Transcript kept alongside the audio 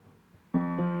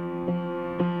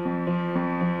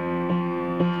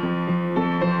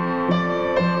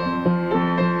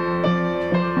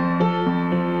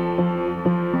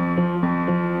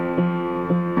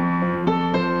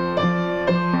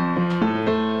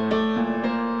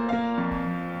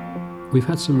We've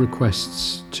had some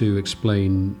requests to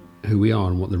explain who we are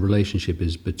and what the relationship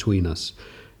is between us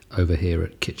over here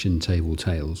at Kitchen Table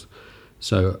Tales.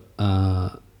 So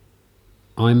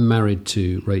I'm married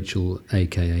to Rachel,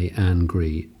 aka Anne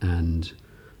Gree, and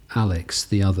Alex,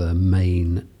 the other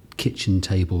main kitchen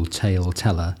table tale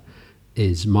teller,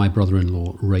 is my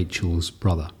brother-in-law, Rachel's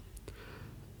brother.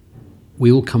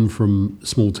 We all come from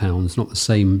small towns, not the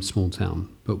same small town,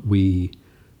 but we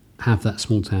have that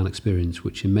small town experience,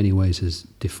 which in many ways has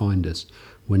defined us.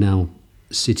 We're now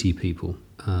city people,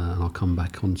 and I'll come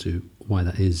back onto why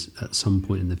that is at some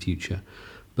point in the future.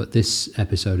 But this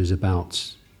episode is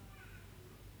about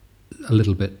a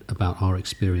little bit about our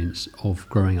experience of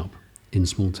growing up in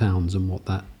small towns and what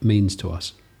that means to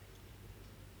us.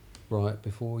 Right,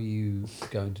 before you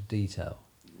go into detail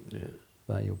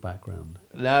about your background.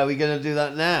 No, we're going to do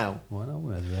that now. Why not?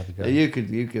 We'll have a go. You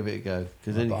give it a go.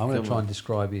 But I'm going to try and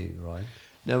describe you, right?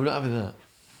 No, we're not having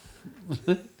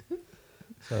that.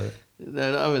 So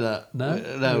No, not having that. No? We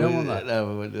You don't want that? No,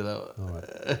 we won't do that. All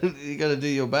right. You got to do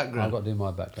your background. I've got to do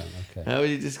my background, okay. How would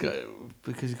you describe?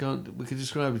 Because you can't. We can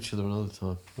describe each other another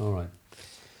time. All right.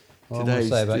 What I want to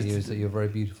say about you is that you're very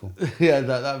beautiful. Yeah,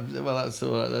 well, that's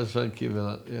all right. That's thank you for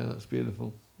that. Yeah, that's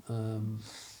beautiful.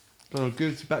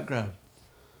 Good background.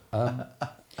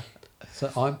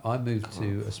 So I moved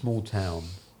to a small town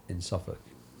in Suffolk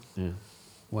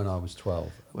when I was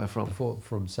 12. Where from?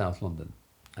 From South London.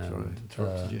 Sorry,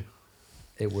 interrupted you.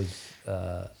 It was,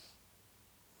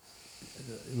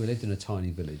 we lived in a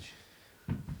tiny village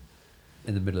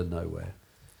in the middle of nowhere,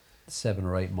 7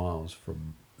 or 8 miles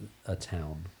from a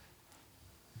town,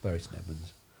 Bury St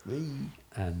Edmunds.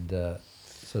 And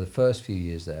so the first few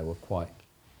years there were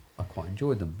I quite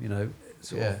enjoyed them, you know,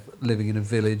 sort of living in a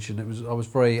village, and I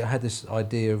had this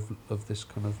idea of this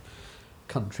kind of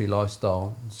country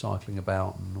lifestyle and cycling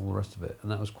about and all the rest of it,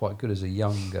 and that was quite good as a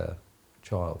younger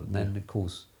child. And then of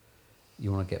course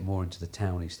you want to get more into the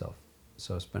towny stuff,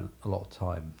 so I spent a lot of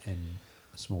time in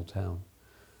a small town,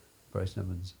 Bury St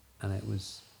Edmunds, and it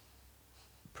was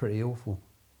pretty awful.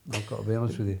 I've got to be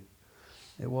honest with you,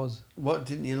 it was. What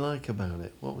didn't you like about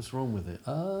it? What was wrong with it?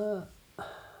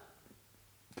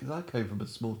 Because I came from a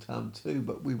small town too,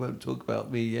 but we won't talk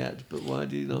about me yet. But why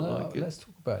do you not like it? Let's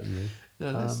talk about you.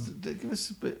 No, give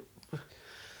us a bit. I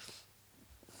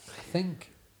think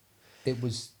it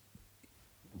was.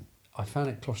 I found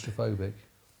it claustrophobic.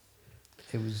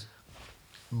 It was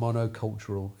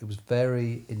monocultural. It was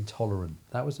very intolerant.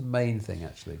 That was the main thing,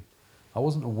 actually. I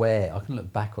wasn't aware. I can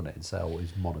look back on it and say, "Oh, it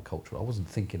was monocultural." I wasn't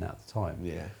thinking at the time.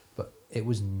 Yeah. But it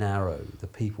was narrow. The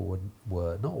people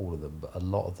were not all of them, but a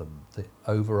lot of them. The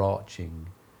overarching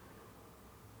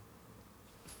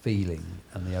feeling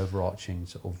and the overarching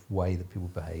sort of way that people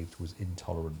behaved was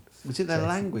intolerant. Was it their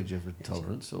language of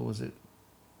intolerance, or was it?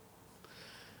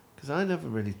 Because I never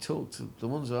really talked to the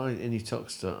ones that I any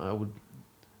talks to.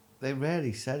 They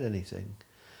rarely said anything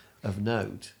of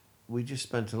note. We just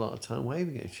spent a lot of time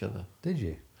waving at each other. Did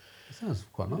you? That sounds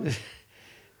quite nice.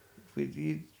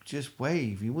 You'd just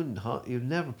wave. You'd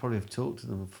never probably have talked to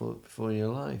them before in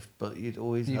your life, but you'd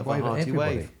always have a hearty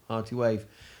wave. Hearty wave.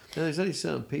 No, there's only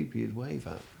certain people you'd wave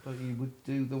at, but you would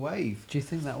do the wave. Do you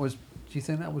think that was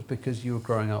because you were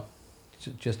growing up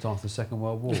just after the Second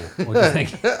World War? What do you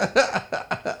think?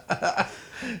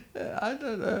 I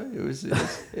don't know.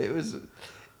 It was.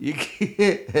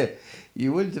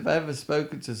 You wouldn't have ever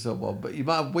spoken to someone, but you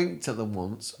might have winked at them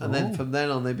once, and then from then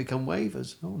on they become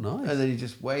wavers. Oh, nice. And then you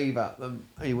just wave at them,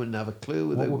 and you wouldn't have a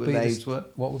clue what the waves were.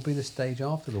 What would be the stage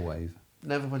after the wave?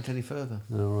 Never went any further.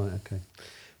 Oh, right, okay.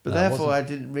 But therefore, I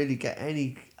didn't really get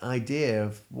any idea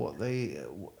of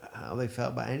how they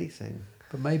felt about anything.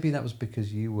 But maybe that was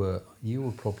because you were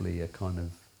probably a kind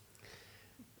of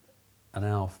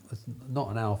not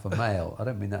an alpha male. I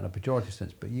don't mean that in a pejorative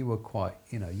sense, but you were quite,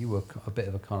 you were a bit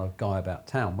of a kind of guy about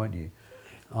town, weren't you?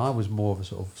 I was more of a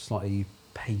sort of slightly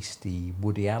pasty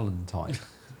Woody Allen type.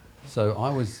 So I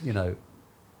was,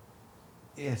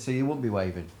 Yeah, so you wouldn't be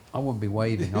waving. I wouldn't be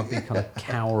waving. I'd be kind of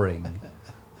cowering,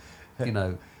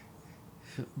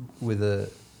 with a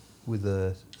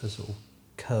sort of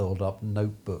curled up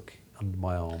notebook under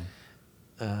my arm.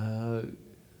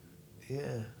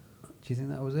 Yeah. Do you think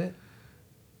that was it?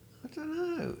 I don't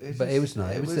know. There was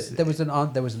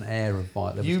an air of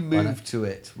violence. You moved to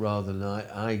it rather than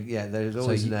I. There's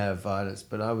always an air of violence,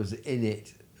 but I was in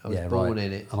it. I was born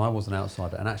in it. And I was an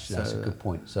outsider. And actually, that's a good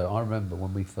point. So I remember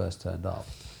when we first turned up,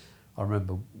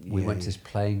 we went to this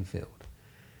playing field,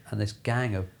 and this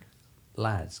gang of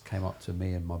lads came up to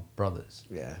me and my brothers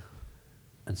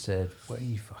and said, "Where are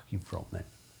you fucking from then?"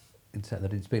 They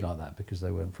didn't speak like that because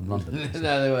they weren't from London.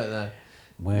 No, they weren't there.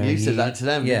 You said that to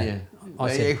them, didn't you? I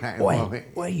said, where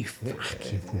are you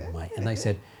fucking from, mate? And they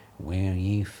said, where are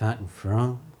you fucking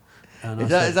from? And Is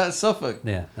that Suffolk?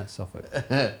 Yeah, that's Suffolk.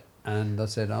 And I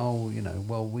said, oh,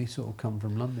 well, we sort of come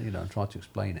from London, and tried to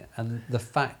explain it. And the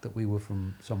fact that we were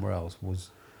from somewhere else was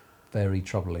very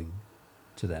troubling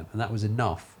to them. And that was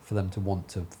enough for them to want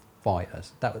to fight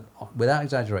us. Without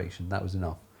exaggeration, that was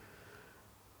enough.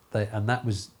 That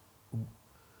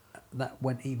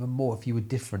went even more if you were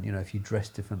different, if you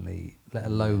dressed differently, let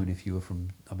alone if you were from,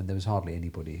 there was hardly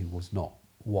anybody who was not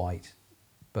white.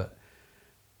 But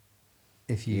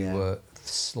if you were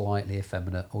slightly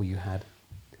effeminate or you had,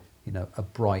 a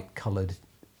bright coloured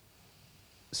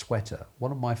sweater.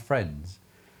 One of my friends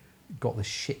got the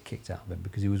shit kicked out of him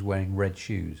because he was wearing red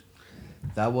shoes.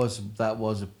 There was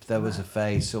a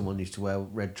phase someone used to wear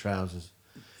red trousers.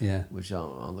 Yeah. Which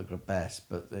aren't the best,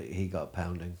 but he got a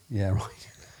pounding. Yeah, right.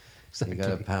 Exactly. He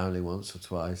got a pounding once or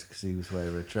twice because he was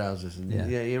wearing red trousers. And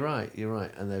yeah, you're right.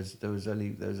 And there was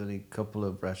only a couple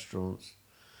of restaurants,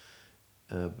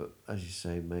 but as you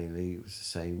say, mainly it was the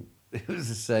same. It was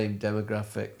the same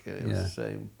demographic. It was the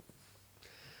same.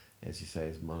 As you say,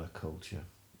 it's monoculture.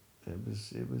 It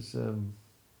was.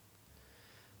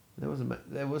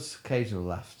 There was occasional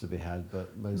laughs to be had,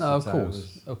 but most of the time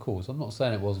of course. I'm not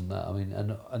saying it wasn't that.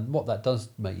 And what that does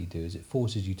make you do is it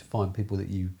forces you to find people that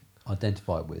you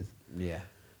identify with. Yeah.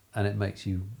 And it makes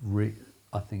you,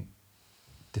 I think,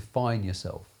 define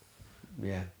yourself.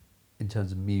 Yeah. In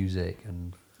terms of music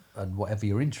and whatever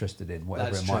you're interested in,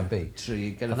 whatever it might be. So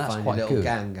you're going to find your little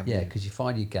gang. Yeah, because you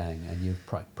find your gang and you're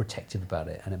protective about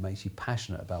it, and it makes you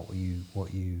passionate about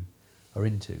what you are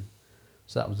into.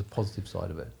 So that was the positive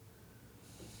side of it.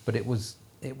 But it was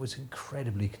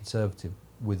incredibly conservative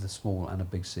with a small and a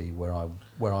big C where I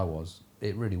was.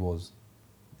 It really was,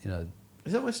 Is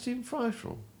that where Stephen Fry's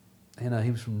from?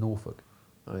 He was from Norfolk.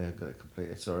 Oh yeah, I got it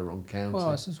completely. Sorry, wrong county.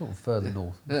 Well, it's sort of further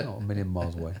north. It's not a million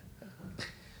miles away.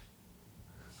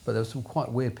 But there were some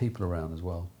quite weird people around as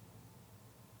well.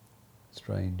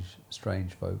 Strange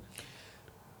folk.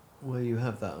 Well, you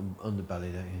have that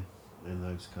underbelly, don't you? In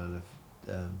those kind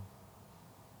of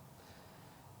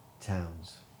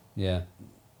towns. Yeah.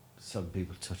 Some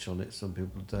people touch on it, some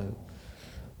people don't.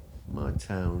 My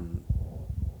town,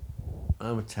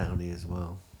 I'm a townie as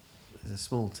well. It's a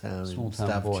small town in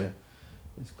Staffordshire. Boy.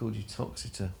 It's called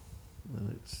Uttoxeter,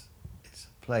 and it's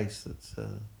a place that's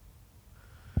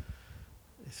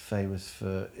it's famous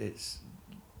for its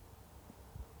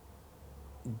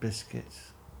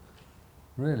biscuits.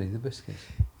 Really, the biscuits?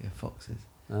 Yeah, Foxes.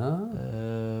 Ah,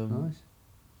 nice.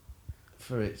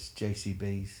 For its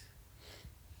JCBs.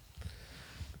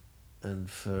 And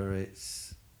for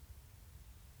its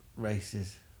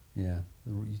races. Yeah,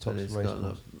 it's race.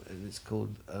 It's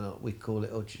called. We call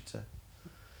it Uttoxeter.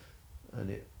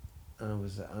 And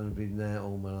I've been there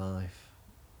all my life,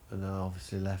 and I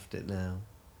obviously left it now.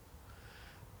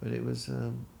 But it was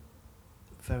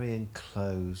very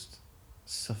enclosed,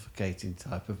 suffocating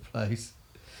type of place.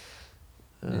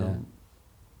 Yeah.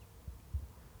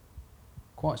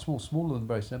 Quite small, smaller than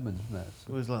Brace Edmonds, isn't it?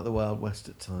 It was like the Wild West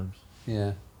at times.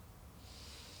 Yeah.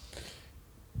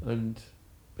 And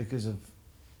because of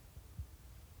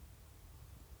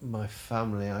my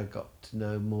family, I got to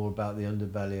know more about the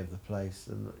underbelly of the place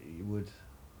than you would,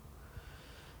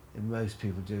 and most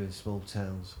people do in small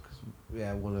towns.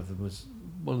 Because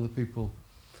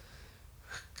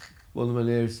one of my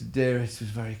nearest and dearest was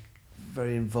very,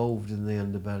 very involved in the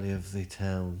underbelly of the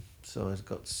town. So I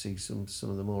got to see some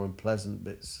of the more unpleasant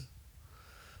bits,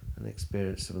 and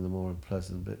experience some of the more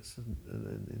unpleasant bits in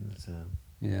the town.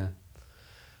 Yeah.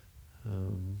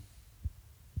 And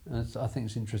I think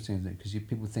it's interesting, isn't it? Because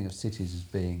people think of cities as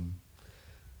being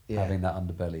having that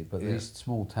underbelly, but these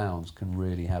small towns can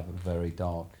really have a very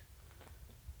dark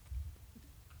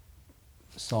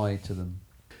side to them.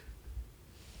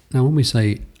 Now, when we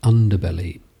say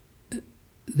underbelly,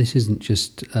 this isn't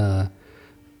just guys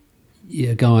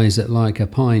that like a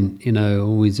pint,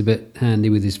 always a bit handy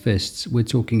with his fists. We're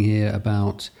talking here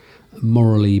about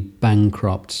morally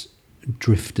bankrupt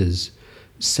drifters,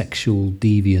 sexual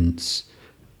deviants,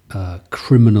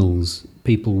 criminals,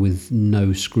 people with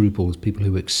no scruples, people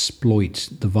who exploit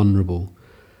the vulnerable.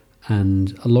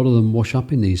 And a lot of them wash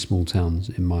up in these small towns,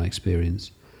 in my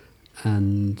experience.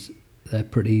 And they're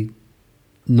pretty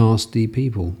nasty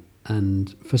people.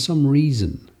 And for some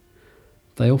reason,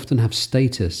 they often have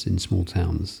status in small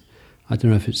towns. I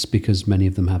don't know if it's because many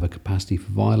of them have a capacity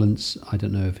for violence. I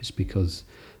don't know if it's because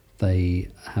they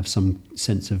have some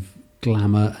sense of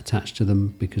glamour attached to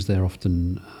them because they're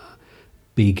often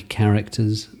big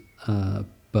characters,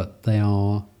 but they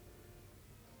are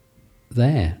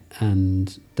there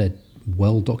and they're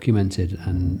well documented.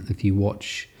 And if you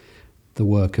watch the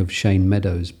work of Shane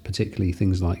Meadows, particularly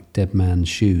things like Dead Man's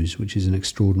Shoes, which is an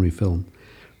extraordinary film,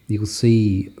 you'll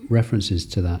see references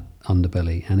to that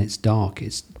underbelly, and it's dark,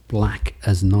 it's black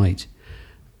as night,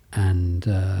 and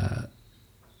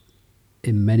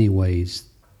in many ways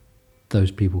those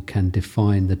people can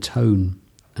define the tone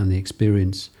and the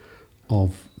experience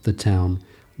of the town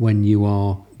when you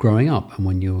are growing up and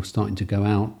when you're starting to go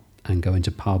out and go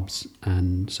into pubs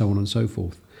and so on and so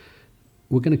forth.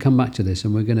 We're going to come back to this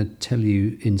and we're going to tell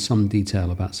you in some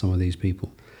detail about some of these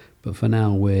people. But for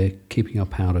now, we're keeping our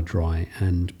powder dry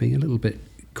and being a little bit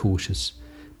cautious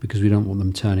because we don't want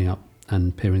them turning up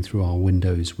and peering through our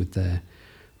windows with their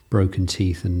broken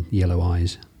teeth and yellow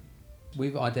eyes.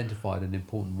 We've identified an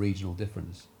important regional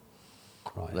difference.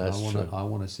 Right. That's true. I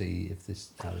want to see if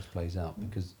how this plays out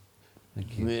because,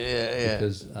 thank you. Yeah.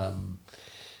 Because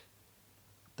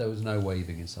there was no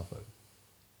waving in Suffolk.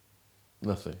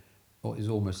 Nothing. Well, it was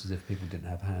almost as if people didn't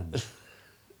have hands.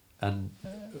 And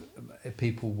if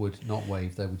people would not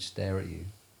wave, they would stare at you.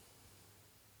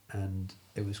 And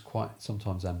it was quite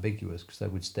sometimes ambiguous because they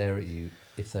would stare at you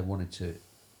if they wanted to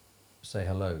say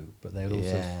hello, but they would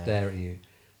also stare at you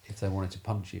if they wanted to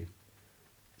punch you.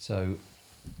 So,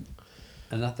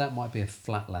 and that might be a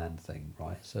flatland thing,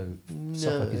 right? So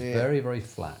Suffolk is very, very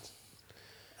flat,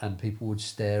 and people would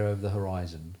stare over the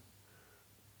horizon.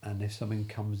 And if something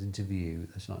comes into view,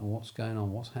 it's like, what's going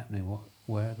on? What's happening?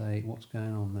 Where are they? What's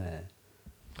going on there?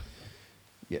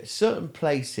 Yeah, certain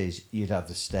places you'd have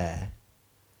the stare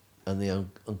and the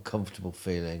uncomfortable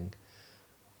feeling.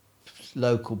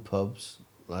 Local pubs,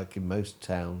 like in most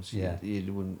towns,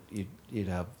 you'd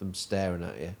have them staring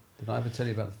at you. Did I ever tell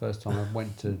you about the first time I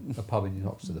went to a pub in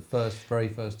Uttoxeter? The very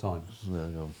first time. No,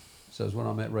 no. So it was when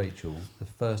I met Rachel. The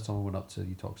first time I went up to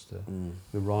Uttoxeter.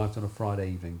 We arrived on a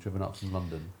Friday evening, driven up from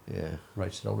London. Yeah.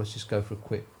 Rachel said, let's just go for a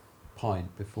quick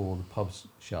pint before the pub's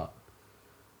shut.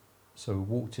 So we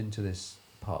walked into this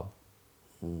pub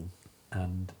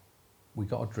and we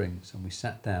got our drinks and we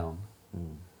sat down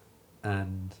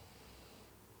and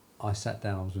I sat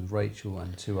down, I was with Rachel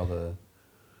and two of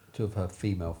her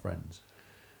female friends,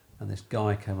 and this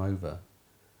guy came over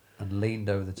and leaned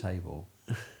over the table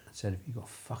and said, have you got a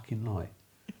fucking light?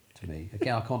 To me.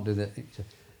 Again, I can't do that. He said,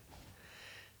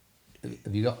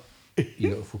 have you got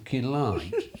a fucking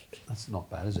light? That's not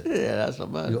bad, is it? Yeah, that's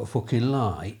not bad. You got a fucking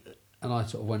light? And I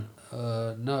sort of went,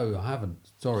 no, I haven't,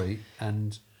 sorry.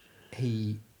 And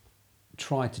he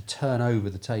tried to turn over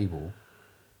the table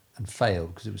and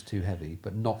failed because it was too heavy,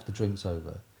 but knocked the drinks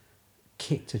over,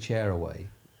 kicked a chair away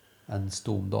and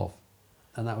stormed off.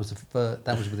 And that was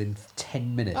that was within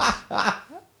 10 minutes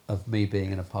of me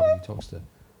being in a pub in Uttoxeter.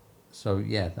 So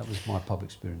yeah, that was my pub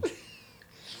experience.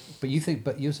 But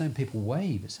you're saying people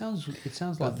wave. It sounds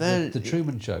like the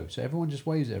Truman Show. So everyone just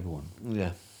waves at everyone.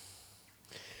 Yeah.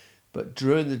 But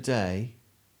during the day,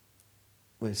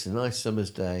 when it's a nice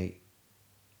summer's day,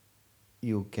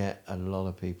 you'll get a lot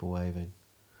of people waving.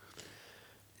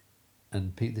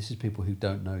 And this is people who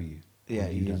don't know you. Yeah,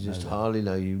 you just hardly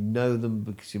know. You know them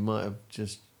because you might have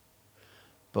just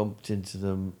bumped into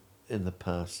them in the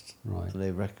past. Right. And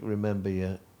they remember you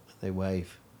and they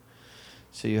wave.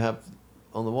 So you have,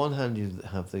 on the one hand, you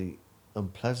have the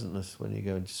unpleasantness when you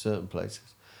go into certain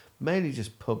places. Mainly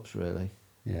just pubs, really.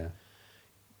 Yeah.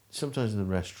 Sometimes in the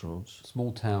restaurants.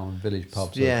 Small town, village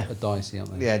pubs are dicey,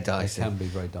 aren't they? Yeah, dicey. They can be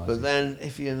very dicey. But then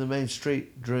if you're in the main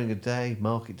street during a day,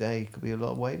 market day, could be a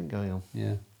lot of waving going on.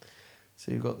 Yeah.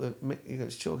 So you've got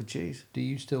chalk and cheese. Do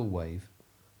you still wave?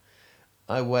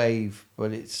 I wave,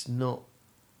 but it's not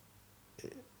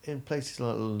in places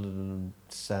like London and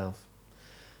South.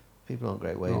 People aren't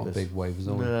great wavers. Not big wavers,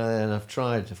 are we? No, and I've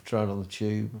tried on the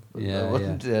tube. But Yeah,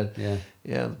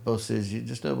 the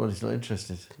buses. Nobody's not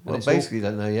interested. Well, it's basically, they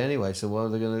don't know you anyway. So why are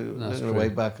they going to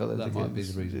wave back? That might be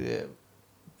the reason.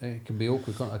 Yeah. It can be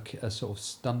awkward. A sort of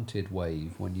stunted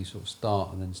wave when you sort of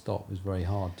start and then stop is very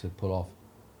hard to pull off.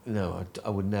 No, I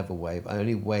would never wave. I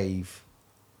only wave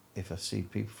if I see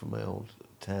people from my old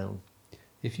town.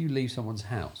 If you leave someone's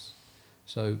house,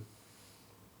 so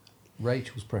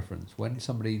Rachel's preference, when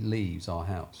somebody leaves our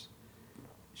house,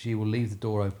 she will leave the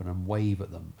door open and wave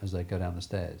at them as they go down the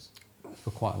stairs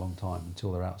for quite a long time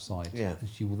until they're outside. Yeah. And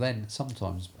she will then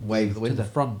sometimes wave move the window to the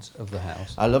front of the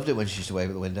house. I loved it when she used to wave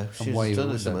at the window. She's done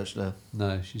it so much now.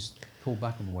 No, she's pulled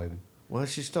back on the waving. Why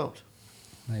has she stopped?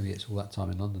 Maybe it's all that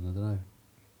time in London, I don't know.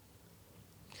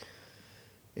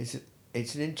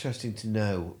 It's interesting to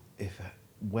know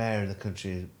where in the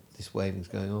country this waving's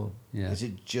going on. Yeah. Is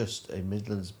it just a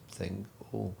Midlands thing,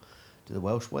 or do the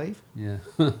Welsh wave? Yeah.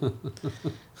 I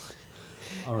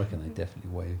reckon they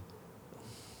definitely wave.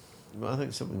 I think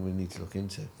it's something we need to look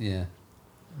into. Yeah.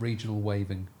 Regional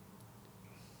waving.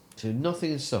 So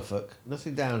nothing in Suffolk,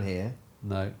 nothing down here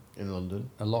No. in London.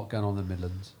 A lot going on in the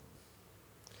Midlands.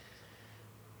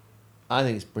 I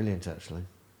think it's brilliant, actually.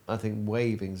 I think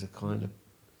waving's a kind of,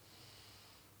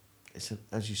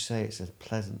 as you say, it's a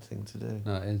pleasant thing to do.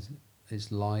 No,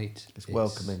 it's light. It's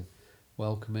welcoming.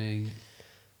 Welcoming.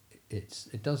 It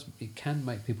can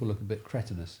make people look a bit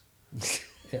cretinous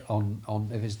on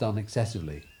if it's done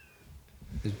excessively.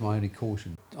 Is my only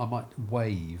caution. I might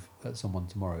wave at someone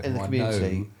tomorrow In who the I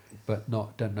community. know, but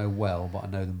don't know well, but I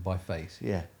know them by face.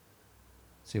 Yeah.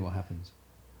 See what happens.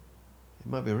 It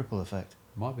might be a ripple effect.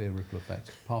 Might be a ripple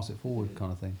effect. Pass it forward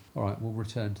kind of thing. All right, we'll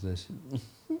return to this.